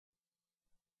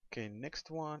Okay, next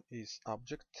one is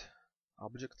objects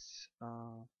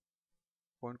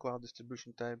point cloud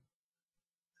distribution type,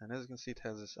 and as you can see, it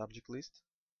has this object list.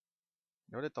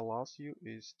 What it allows you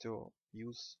is to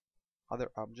use other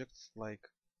objects like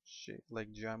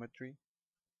geometry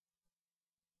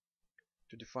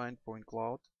to define point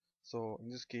cloud. So in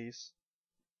this case,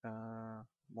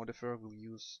 Modifier will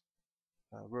use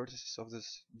vertices of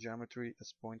this geometry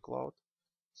as point cloud.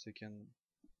 So you can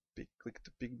click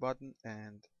the pick button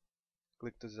and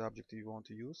click to the object you want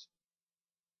to use.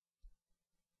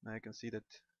 Now you can see that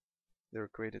they're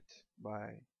created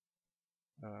by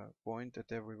point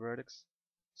at every vertex,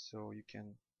 so you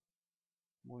can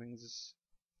moving this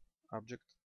object.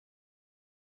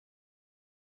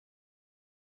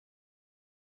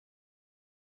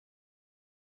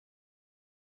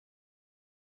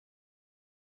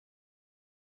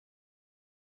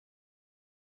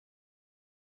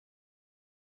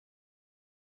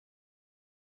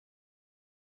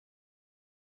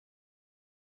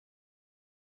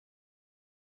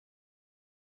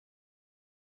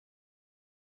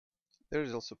 There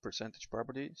is also percentage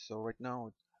property, so right now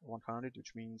it's 100,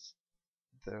 which means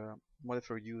the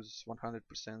modifier uses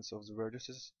 100% of the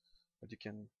vertices, but you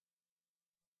can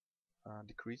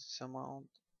decrease this amount.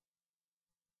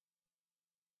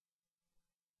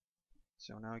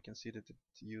 So now you can see that it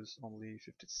uses only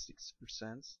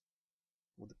 56%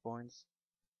 of the points.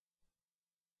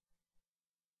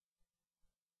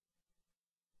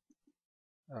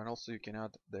 And also you can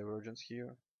add divergence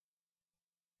here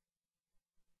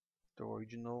to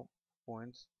original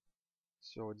points.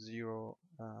 So at 0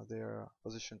 they are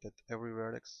positioned at every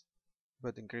vertex,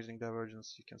 but increasing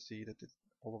divergence you can see that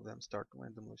all of them start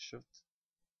randomly shift.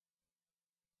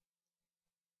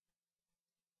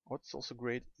 What's also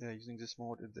great using this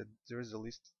mode is that there is a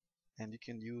list and you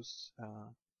can use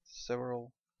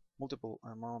multiple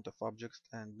amount of objects,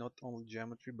 and not only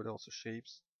geometry but also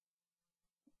shapes.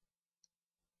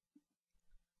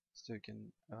 So you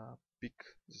can pick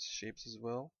these shapes as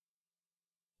well,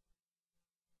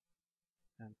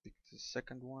 and pick the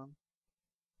second one.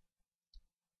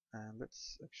 And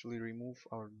let's actually remove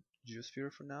our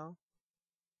geosphere for now.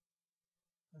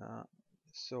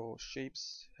 So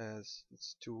shapes has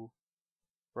its two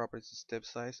properties: step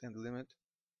size and limit.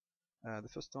 The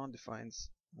first one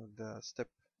defines the step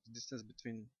distance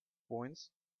between points.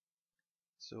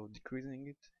 So decreasing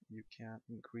it, you can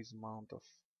increase amount of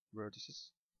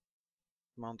vertices,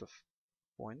 amount of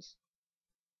points,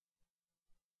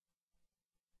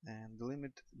 and the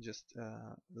limit just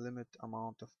limit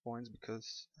amount of points,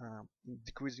 because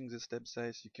decreasing the step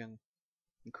size you can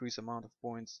increase amount of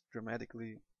points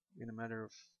dramatically in a matter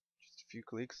of just a few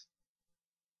clicks.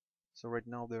 So right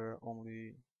now there are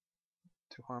only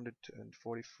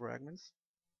 240 fragments,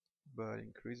 but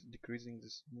decreasing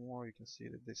this more, you can see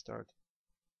that they start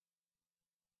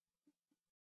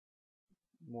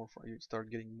you start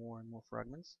getting more and more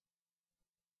fragments.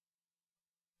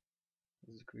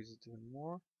 Let's decrease it even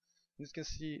more. As you can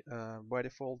see, by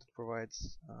default it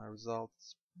provides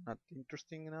results not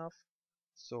interesting enough,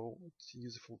 so it's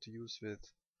useful to use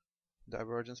with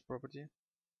divergence property.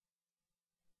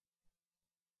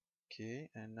 Okay,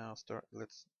 and now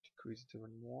let's decrease it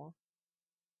even more.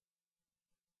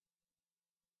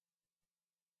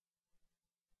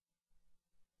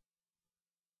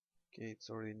 Okay, it's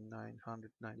already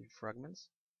 990 fragments.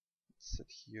 Let's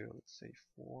set here, let's say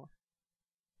 4.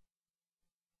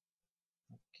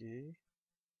 Okay,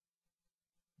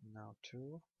 now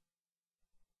 2.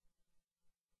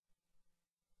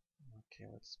 Okay,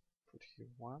 let's put here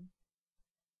 1.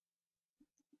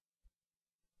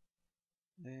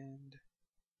 And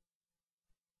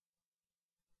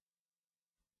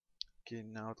okay,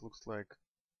 now it looks like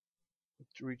it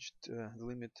reached the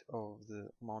limit of the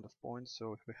amount of points,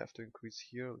 so we have to increase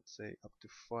here, let's say up to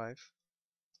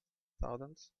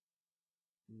 5,000.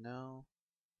 Now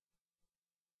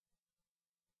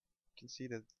you can see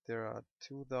that there are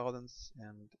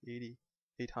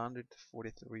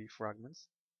 2,843 fragments.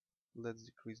 Let's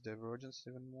decrease divergence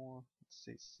even more, let's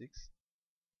say 6.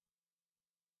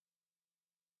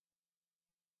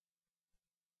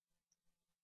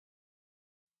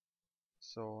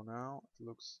 So now it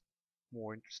looks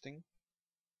more interesting,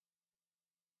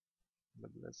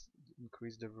 but let's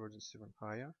increase divergence even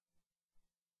higher.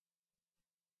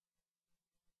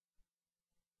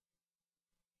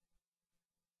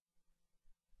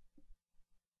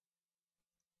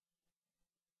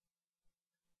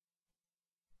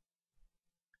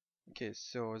 Okay,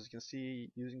 so as you can see,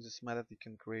 using this method you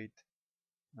can create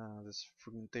this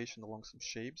fragmentation along some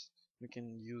shapes. You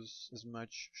can use as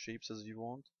much shapes as you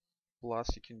want,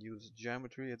 plus you can use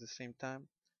geometry at the same time.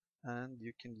 and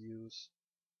you can use,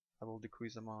 I will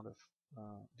decrease amount of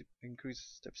increase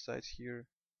step size here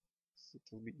so it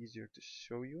will be easier to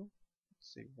show you.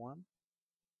 Let's say 1.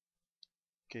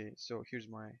 Okay, so here's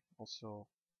my also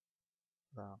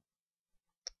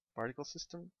particle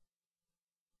system,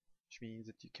 which means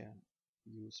that you can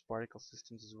use particle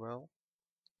systems as well.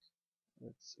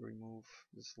 Let's remove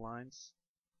these lines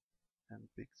and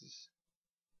pick these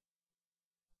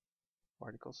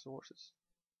particle sources.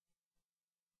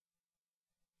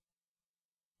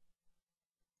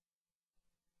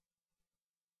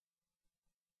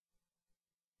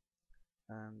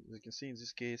 And as you can see, in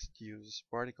this case it uses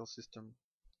particle system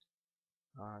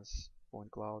as point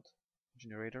cloud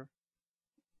generator.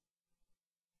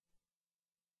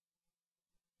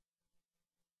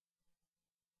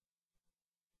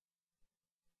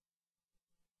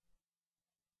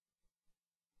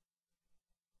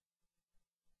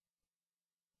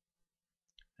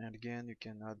 And again, you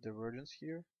can add divergence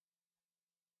here.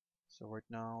 So right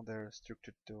now they're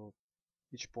restricted to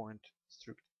each point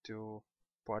restricted to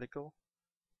particle,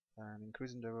 and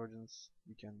increasing divergence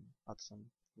you can add some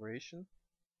variation,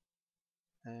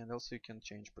 and also you can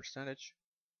change percentage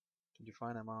to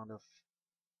define amount of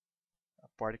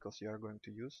particles you are going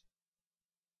to use.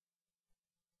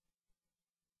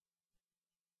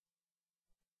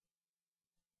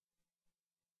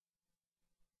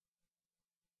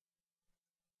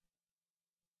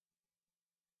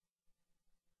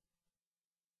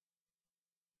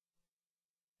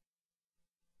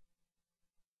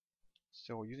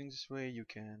 So using this way you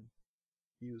can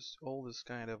use all this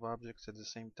kind of objects at the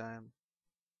same time.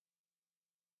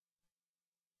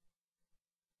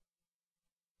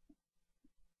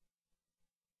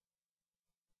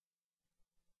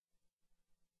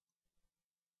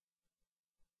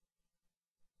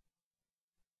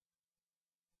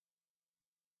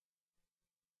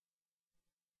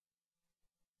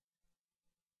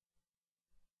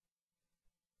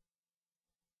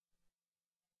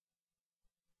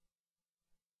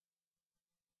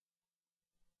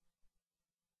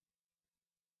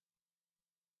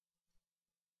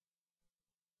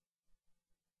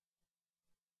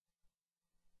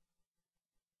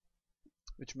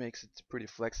 Which makes it pretty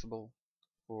flexible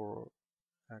for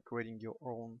creating your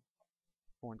own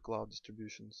point cloud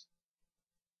distributions.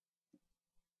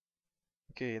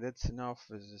 Okay, that's enough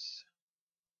with this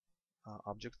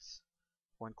objects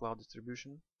point cloud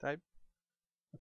distribution type.